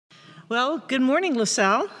Well, good morning,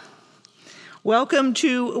 LaSalle. Welcome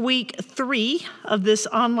to week 3 of this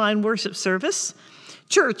online worship service,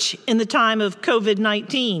 Church in the Time of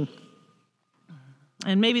COVID-19.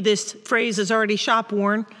 And maybe this phrase is already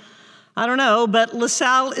shop-worn. I don't know, but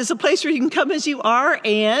LaSalle is a place where you can come as you are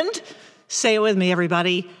and, say it with me,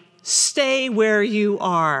 everybody, stay where you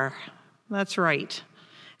are. That's right.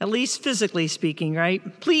 At least physically speaking,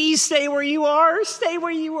 right? Please stay where you are. Stay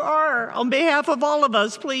where you are. On behalf of all of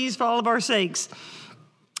us, please, for all of our sakes.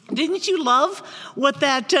 Didn't you love what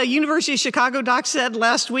that University of Chicago doc said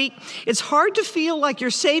last week? It's hard to feel like you're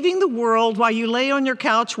saving the world while you lay on your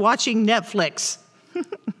couch watching Netflix.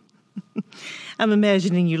 I'm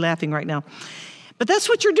imagining you laughing right now. But that's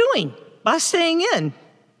what you're doing by staying in.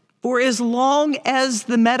 For as long as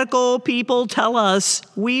the medical people tell us,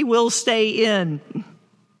 we will stay in.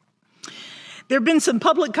 There have been some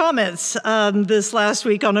public comments this last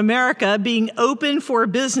week on America being open for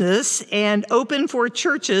business and open for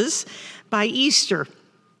churches by Easter.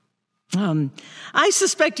 I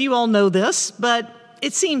suspect you all know this, but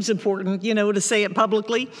it seems important, to say it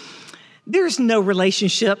publicly. There's no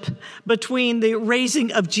relationship between the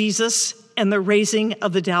raising of Jesus and the raising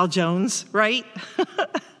of the Dow Jones, right?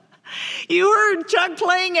 You heard Chuck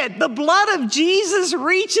playing it. The blood of Jesus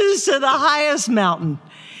reaches to the highest mountain.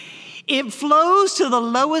 It flows to the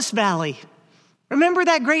lowest valley. Remember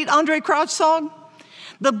that great Andre Crouch song?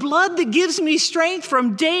 The blood that gives me strength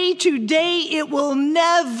from day to day, it will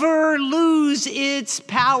never lose its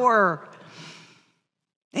power.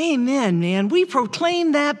 Amen, man. We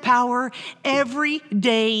proclaim that power every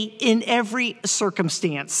day in every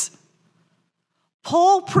circumstance.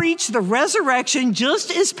 Paul preached the resurrection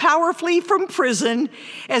just as powerfully from prison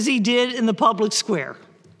as he did in the public square.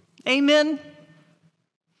 Amen.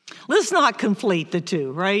 Let's not conflate the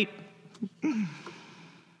two, right?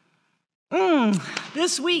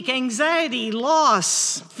 This week, anxiety,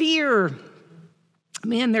 loss, fear.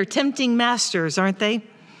 Man, they're tempting masters, aren't they?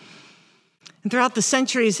 And throughout the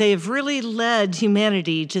centuries, they have really led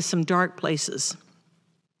humanity to some dark places.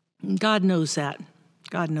 And God knows that.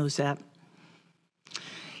 God knows that.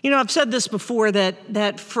 I've said this before,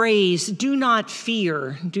 that phrase, do not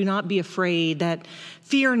fear, do not be afraid, that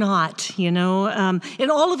fear not, in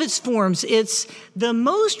all of its forms, it's the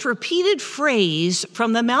most repeated phrase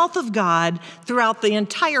from the mouth of God throughout the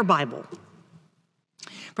entire Bible.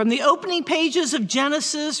 From the opening pages of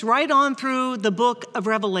Genesis right on through the book of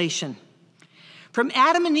Revelation. From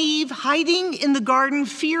Adam and Eve hiding in the garden,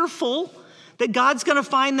 fearful that God's going to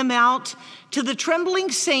find them out, to the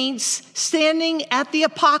trembling saints standing at the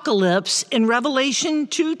apocalypse in Revelation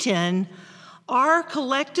 2:10, our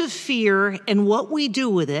collective fear and what we do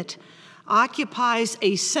with it occupies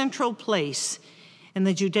a central place in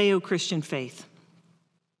the Judeo-Christian faith.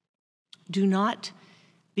 Do not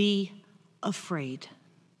be afraid.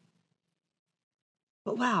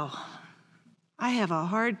 But wow, I have a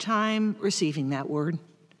hard time receiving that word.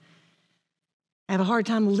 I have a hard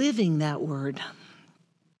time living that word.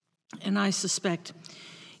 And I suspect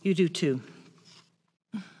you do too.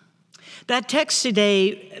 That text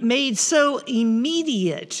today, made so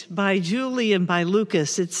immediate by Julie and by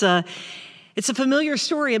Lucas, it's a familiar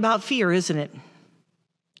story about fear, isn't it?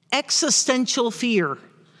 Existential fear,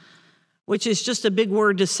 which is just a big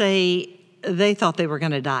word to say they thought they were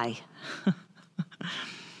going to die.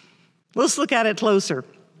 Let's look at it closer.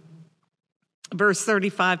 Verse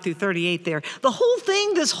 35 through 38 there. The whole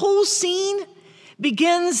thing, this whole scene,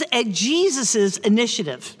 begins at Jesus'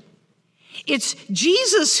 initiative. It's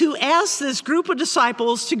Jesus who asks this group of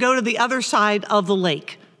disciples to go to the other side of the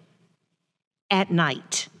lake at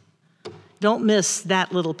night. Don't miss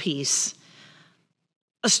that little piece.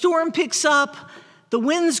 A storm picks up, the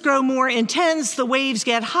winds grow more intense, the waves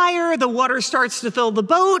get higher, the water starts to fill the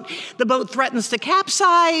boat threatens to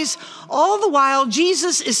capsize. All the while,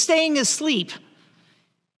 Jesus is staying asleep.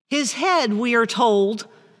 His head, we are told,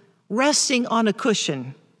 resting on a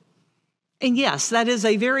cushion. And yes, that is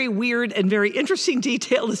a very weird and very interesting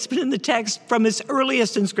detail that's been in the text from its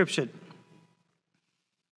earliest inscription.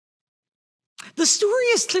 The story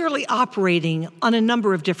is clearly operating on a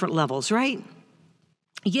number of different levels, right?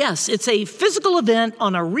 Yes, it's a physical event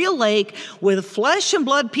on a real lake with flesh and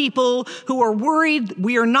blood people who are worried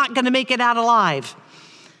we are not going to make it out alive.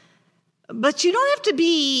 But you don't have to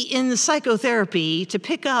be in the psychotherapy to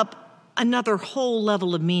pick up another whole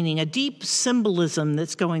level of meaning, a deep symbolism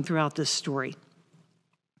that's going throughout this story.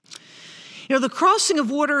 The crossing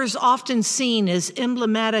of water is often seen as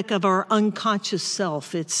emblematic of our unconscious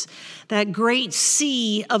self. It's that great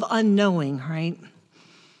sea of unknowing, right?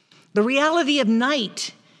 The reality of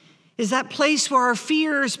night is that place where our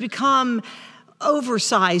fears become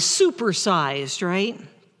oversized, supersized, right?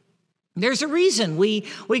 There's a reason we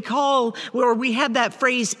have that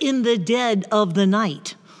phrase, in the dead of the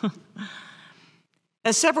night.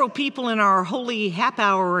 As several people in our holy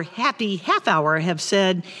happy half hour have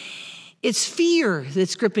said, it's fear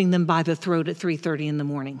that's gripping them by the throat at 3:30 in the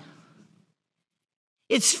morning.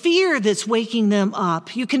 It's fear that's waking them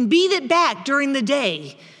up. You can beat it back during the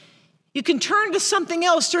day. You can turn to something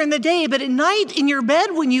else during the day, but at night in your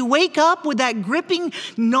bed, when you wake up with that gripping,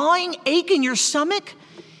 gnawing ache in your stomach,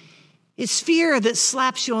 it's fear that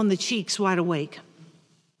slaps you on the cheeks wide awake.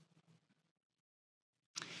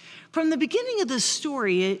 From the beginning of this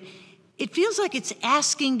story, it feels like it's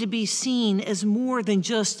asking to be seen as more than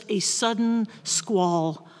just a sudden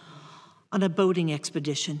squall on a boating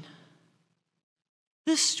expedition.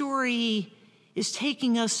 This story is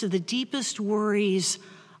taking us to the deepest worries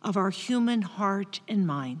of our human heart and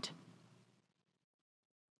mind.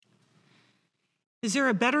 Is there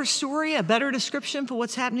a better story, a better description for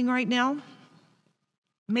what's happening right now?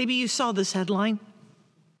 Maybe you saw this headline.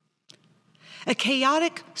 A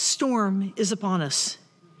chaotic storm is upon us.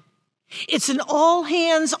 It's an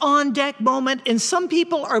all-hands-on-deck moment, and some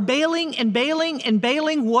people are bailing and bailing and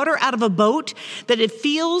bailing water out of a boat that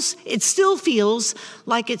it still feels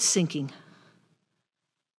like it's sinking.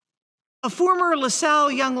 A former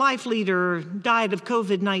LaSalle Young Life leader died of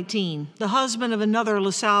COVID-19. The husband of another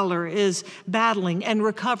LaSalleer is battling and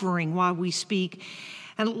recovering while we speak,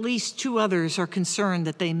 and at least 2 others are concerned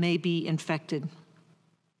that they may be infected.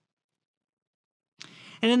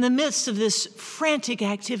 And in the midst of this frantic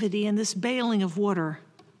activity and this bailing of water,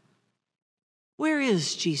 where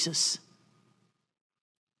is Jesus?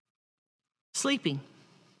 Sleeping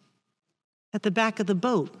at the back of the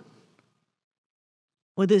boat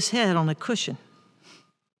with his head on a cushion.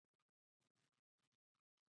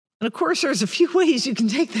 And of course, there's a few ways you can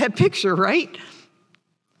take that picture, right?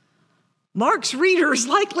 Mark's readers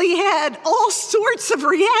likely had all sorts of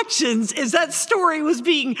reactions as that story was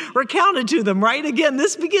being recounted to them, right? Again,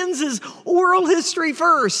 this begins as oral history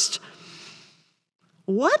first.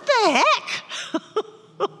 What the heck?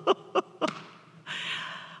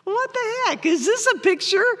 What the heck? Is this a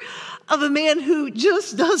picture of a man who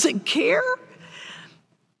just doesn't care?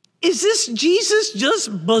 Is this Jesus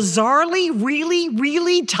just bizarrely, really,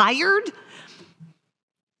 really tired?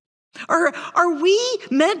 Are we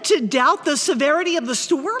meant to doubt the severity of the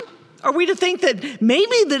storm? Are we to think that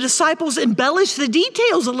maybe the disciples embellished the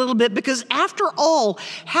details a little bit? Because after all,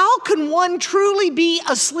 how can one truly be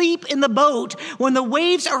asleep in the boat when the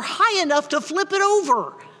waves are high enough to flip it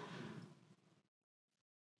over?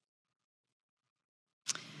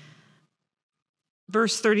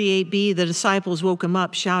 Verse 38b, the disciples woke him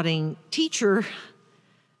up shouting, "Teacher,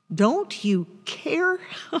 don't you care?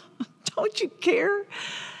 Don't you care?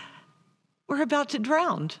 We're about to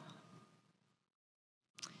drown."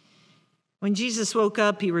 When Jesus woke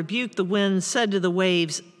up, he rebuked the wind, said to the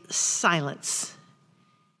waves, "Silence,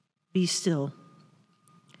 be still."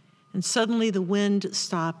 And suddenly the wind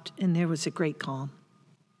stopped and there was a great calm.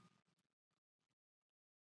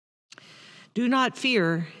 Do not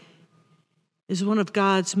fear is one of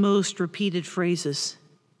God's most repeated phrases.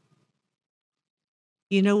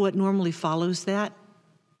 You know what normally follows that?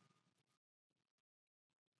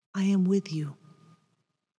 I am with you.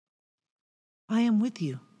 I am with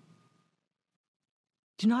you.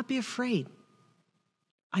 Do not be afraid.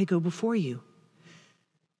 I go before you.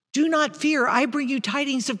 Do not fear. I bring you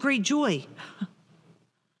tidings of great joy.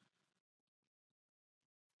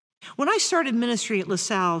 When I started ministry at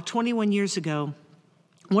LaSalle 21 years ago,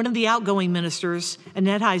 one of the outgoing ministers,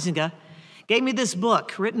 Annette Heisinger, gave me this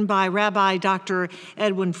book written by Rabbi Dr.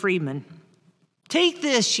 Edwin Friedman. "Take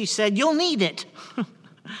this," she said, "you'll need it."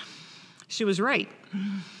 She was right.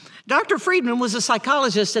 Dr. Friedman was a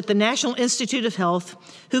psychologist at the National Institute of Health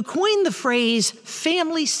who coined the phrase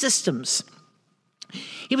family systems.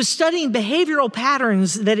 He was studying behavioral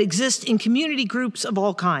patterns that exist in community groups of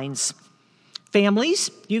all kinds. Families,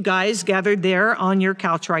 you guys gathered there on your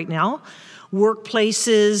couch right now,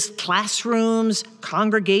 workplaces, classrooms,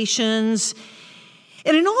 congregations.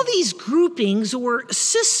 And in all these groupings or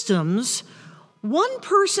systems, one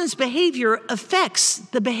person's behavior affects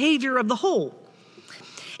the behavior of the whole.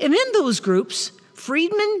 And in those groups,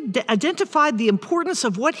 Friedman identified the importance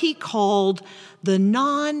of what he called the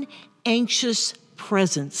non-anxious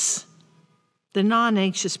presence. The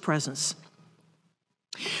non-anxious presence.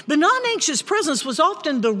 The non-anxious presence was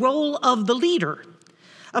often the role of the leader,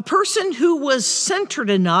 a person who was centered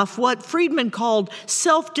enough, what Friedman called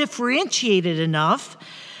self-differentiated enough,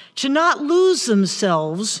 to not lose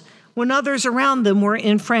themselves when others around them were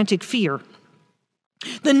in frantic fear.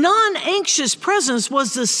 The non-anxious presence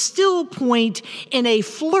was the still point in a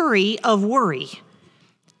flurry of worry.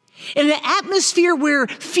 In an atmosphere where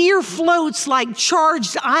fear floats like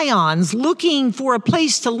charged ions looking for a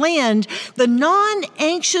place to land, the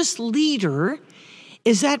non-anxious leader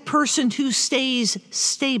is that person who stays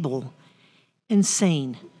stable and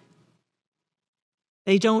sane.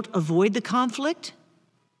 They don't avoid the conflict.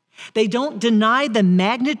 They don't deny the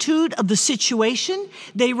magnitude of the situation.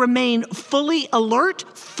 They remain fully alert,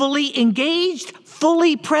 fully engaged,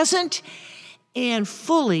 fully present, and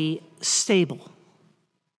fully stable.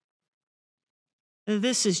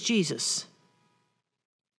 This is Jesus,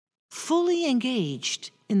 fully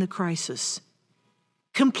engaged in the crisis,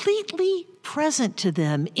 completely present to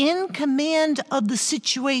them, in command of the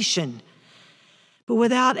situation, but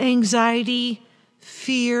without anxiety,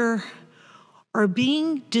 fear, or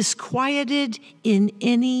being disquieted in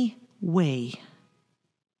any way.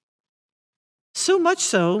 So much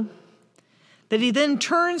so that he then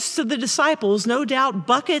turns to the disciples, no doubt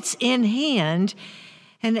buckets in hand,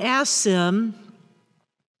 and asks them,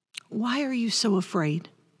 "Why are you so afraid?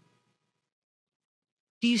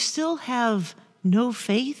 Do you still have no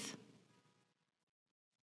faith?"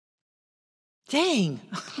 Dang.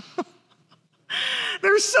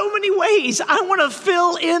 There's so many ways I want to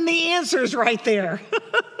fill in the answers right there.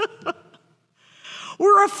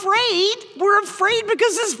 We're afraid. We're afraid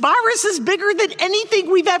because this virus is bigger than anything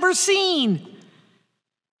we've ever seen.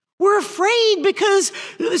 We're afraid because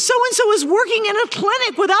so-and-so is working in a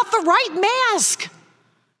clinic without the right mask.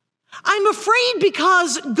 I'm afraid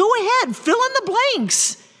because, go ahead, fill in the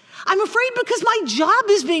blanks. I'm afraid because my job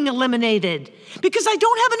is being eliminated, because I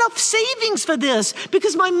don't have enough savings for this,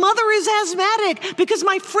 because my mother is asthmatic, because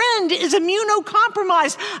my friend is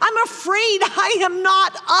immunocompromised. I'm afraid I am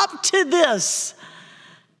not up to this.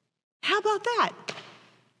 How about that?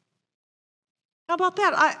 How about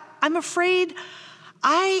that? I'm afraid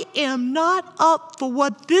I am not up for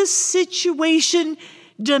what this situation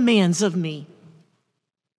demands of me.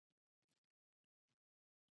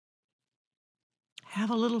 Have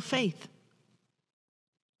a little faith.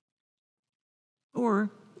 Or,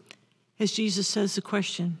 as Jesus says the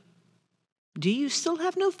question, do you still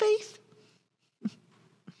have no faith?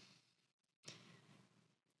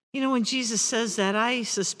 You know, when Jesus says that, I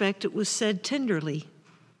suspect it was said tenderly,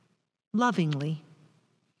 lovingly.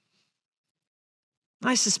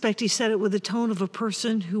 I suspect he said it with the tone of a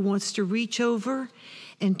person who wants to reach over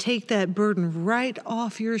and take that burden right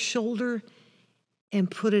off your shoulder and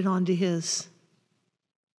put it onto his.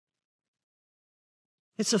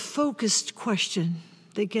 It's a focused question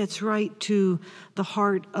that gets right to the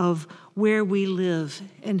heart of where we live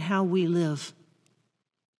and how we live.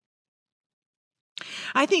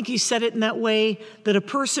 I think he said it in that way that a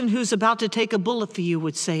person who's about to take a bullet for you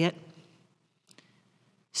would say it.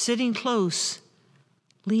 Sitting close,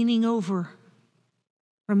 leaning over,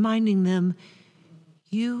 reminding them,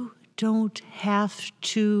 you don't have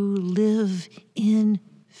to live in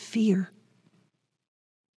fear.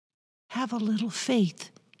 Have a little faith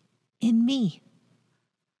in me.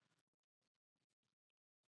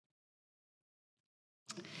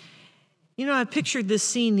 You know, I pictured this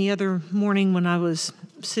scene the other morning when I was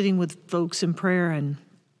sitting with folks in prayer, and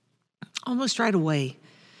almost right away,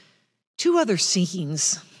 two other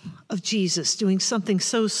scenes of Jesus doing something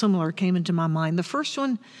so similar came into my mind. The first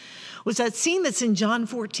one was that scene that's in John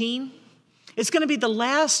 14. It's going to be the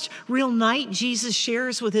last real night Jesus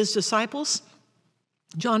shares with his disciples.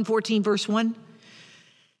 John 14, verse 1.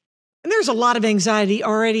 And there's a lot of anxiety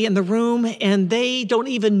already in the room, and they don't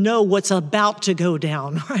even know what's about to go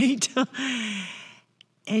down, right?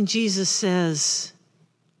 And Jesus says,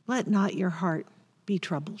 let not your heart be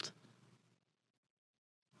troubled.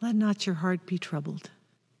 Let not your heart be troubled.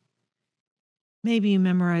 Maybe you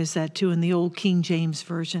memorize that too in the old King James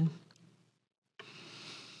Version.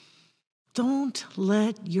 Don't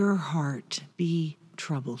let your heart be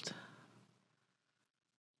troubled.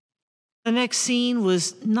 The next scene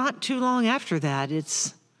was not too long after that.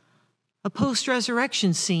 It's a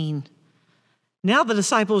post-resurrection scene. Now the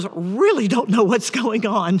disciples really don't know what's going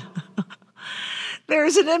on.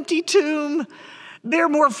 There's an empty tomb. They're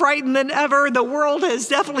more frightened than ever. The world has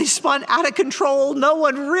definitely spun out of control. No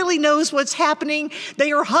one really knows what's happening.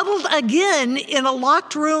 They are huddled again in a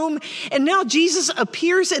locked room, and now Jesus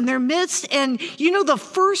appears in their midst, and you know the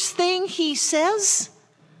first thing he says?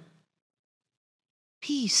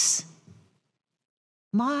 Peace.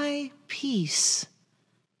 My peace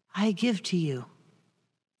I give to you.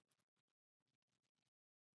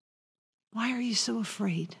 Why are you so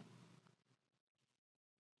afraid?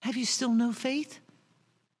 Have you still no faith?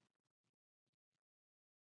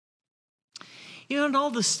 And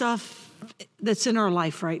all the stuff that's in our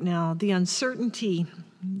life right now, the uncertainty,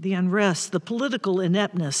 the unrest, the political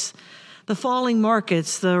ineptness, the falling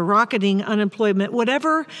markets, the rocketing unemployment,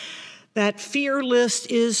 whatever that fear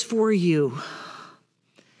list is for you,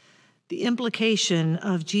 the implication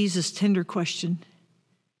of Jesus' tender question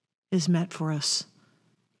is met for us.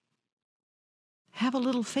 Have a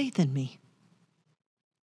little faith in me.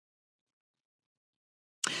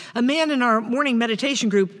 A man in our morning meditation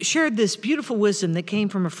group shared this beautiful wisdom that came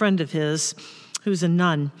from a friend of his who's a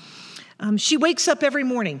nun. She wakes up every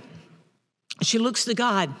morning. She looks to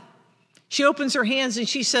God. She opens her hands and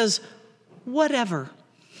she says, whatever.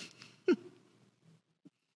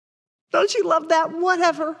 Don't you love that?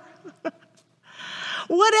 Whatever.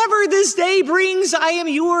 Whatever this day brings, I am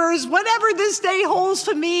yours. Whatever this day holds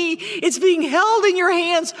for me, it's being held in your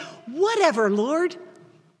hands. Whatever, Lord.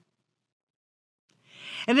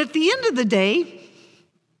 And at the end of the day,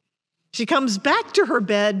 she comes back to her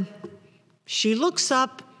bed. She looks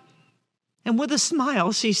up, and with a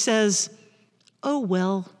smile, she says, oh,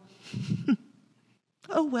 well.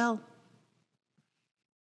 Oh, well.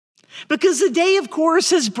 Because the day, of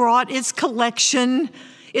course, has brought its collection,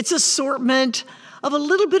 its assortment of a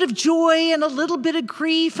little bit of joy and a little bit of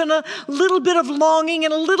grief and a little bit of longing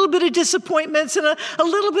and a little bit of disappointments and a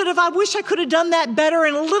little bit of I wish I could have done that better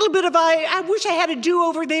and a little bit of I wish I had a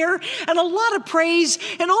do-over there and a lot of praise,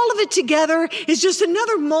 and all of it together is just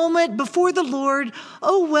another moment before the Lord.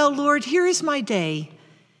 Oh, well, Lord, here is my day.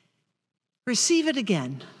 Receive it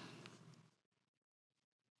again.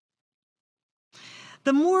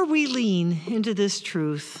 The more we lean into this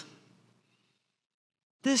truth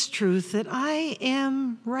that I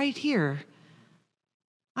am right here.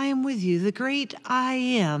 I am with you, the great I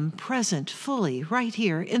am, present fully right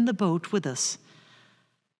here in the boat with us.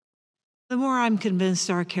 The more I'm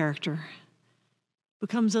convinced our character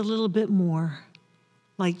becomes a little bit more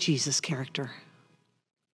like Jesus' character.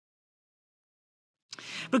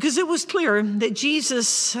 Because it was clear that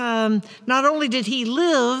Jesus, not only did he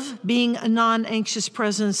live being a non-anxious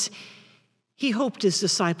presence, he hoped his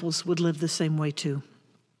disciples would live the same way too.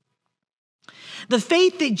 The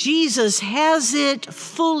faith that Jesus has it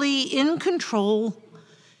fully in control,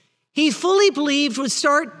 he fully believed would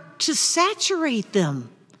start to saturate them,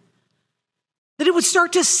 that it would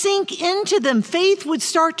start to sink into them. Faith would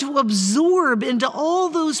start to absorb into all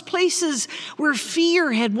those places where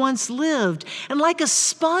fear had once lived. And like a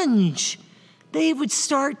sponge, they would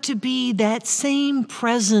start to be that same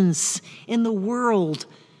presence in the world,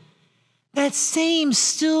 that same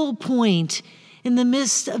still point in the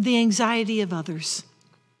midst of the anxiety of others.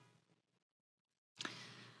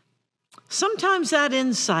 Sometimes that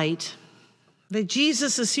insight that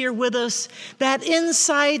Jesus is here with us, that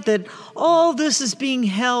insight that all this is being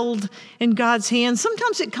held in God's hands,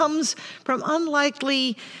 sometimes it comes from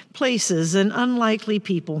unlikely places and unlikely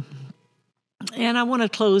people. And I want to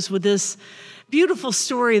close with this beautiful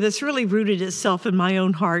story that's really rooted itself in my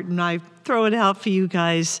own heart, and I throw it out for you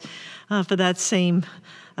guys for that same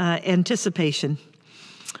anticipation.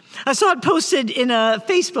 I saw it posted in a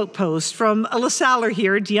Facebook post from a LaSalle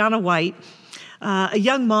here, Deanna White, a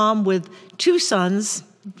young mom with two sons,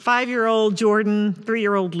 5-year-old Jordan,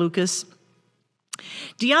 3-year-old Lucas.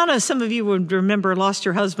 Deanna, some of you would remember, lost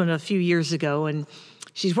her husband a few years ago, and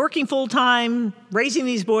she's working full-time, raising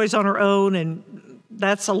these boys on her own, and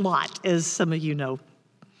that's a lot, as some of you know.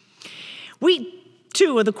 Week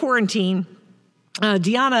 2 of the quarantine,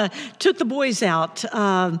 Deanna took the boys out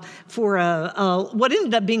for what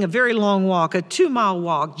ended up being a very long walk, a 2-mile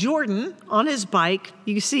walk. Jordan on his bike,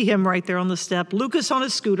 you see him right there on the step, Lucas on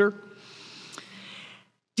his scooter,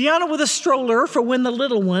 Deanna with a stroller for when the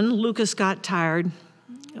little one, Lucas, got tired.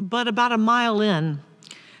 But about a mile in,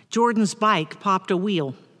 Jordan's bike popped a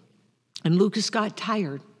wheel, and Lucas got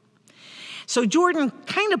tired. So Jordan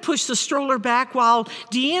kind of pushed the stroller back while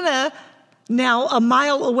Deanna, now a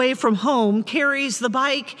mile away from home, carries the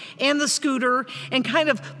bike and the scooter and kind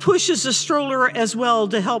of pushes the stroller as well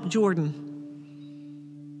to help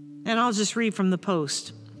Jordan. And I'll just read from the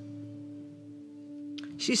post.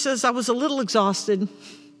 She says, I was a little exhausted.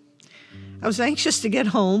 I was anxious to get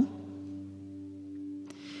home.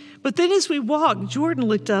 But then as we walked, Jordan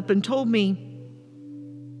looked up and told me,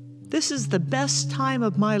 this is the best time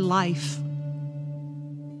of my life.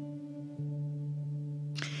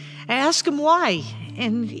 I asked him why,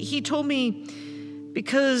 and he told me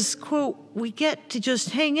because, quote, we get to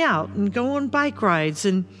just hang out and go on bike rides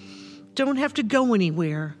and don't have to go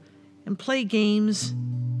anywhere and play games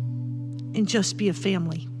and just be a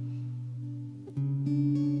family.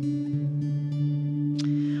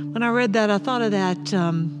 When I read that, I thought of that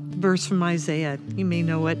verse from Isaiah. You may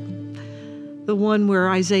know it. the one where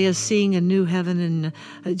Isaiah's seeing a new heaven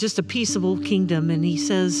and just a peaceable kingdom, and he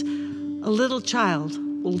says, a little child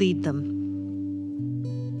will lead them.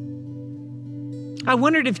 I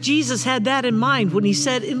wondered if Jesus had that in mind when he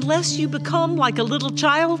said, unless you become like a little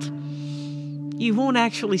child, you won't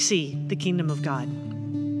actually see the kingdom of God.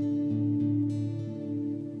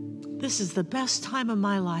 This is the best time of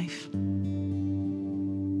my life.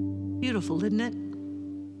 Beautiful, isn't it?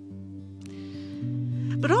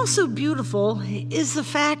 But also beautiful is the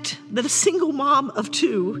fact that a single mom of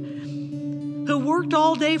two who worked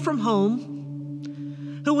all day from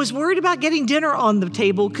home, who was worried about getting dinner on the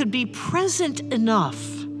table, could be present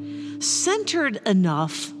enough, centered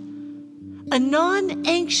enough, a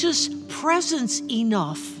non-anxious presence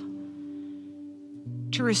enough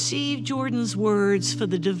to receive Jordan's words for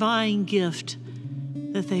the divine gift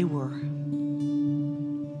that they were.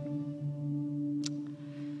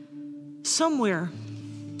 Somewhere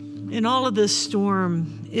in all of this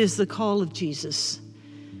storm is the call of Jesus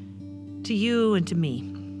to you and to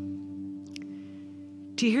me,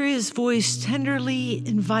 to hear his voice tenderly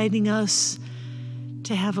inviting us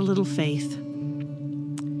to have a little faith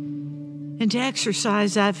and to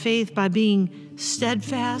exercise that faith by being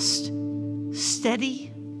steadfast, steady,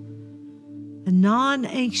 a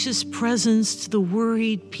non-anxious presence to the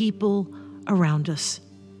worried people around us.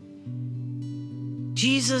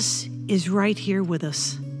 Jesus is right here with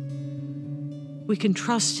us. We can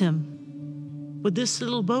trust him with this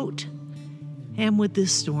little boat and with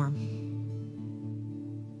this storm.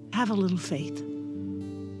 Have a little faith.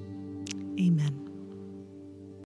 Amen.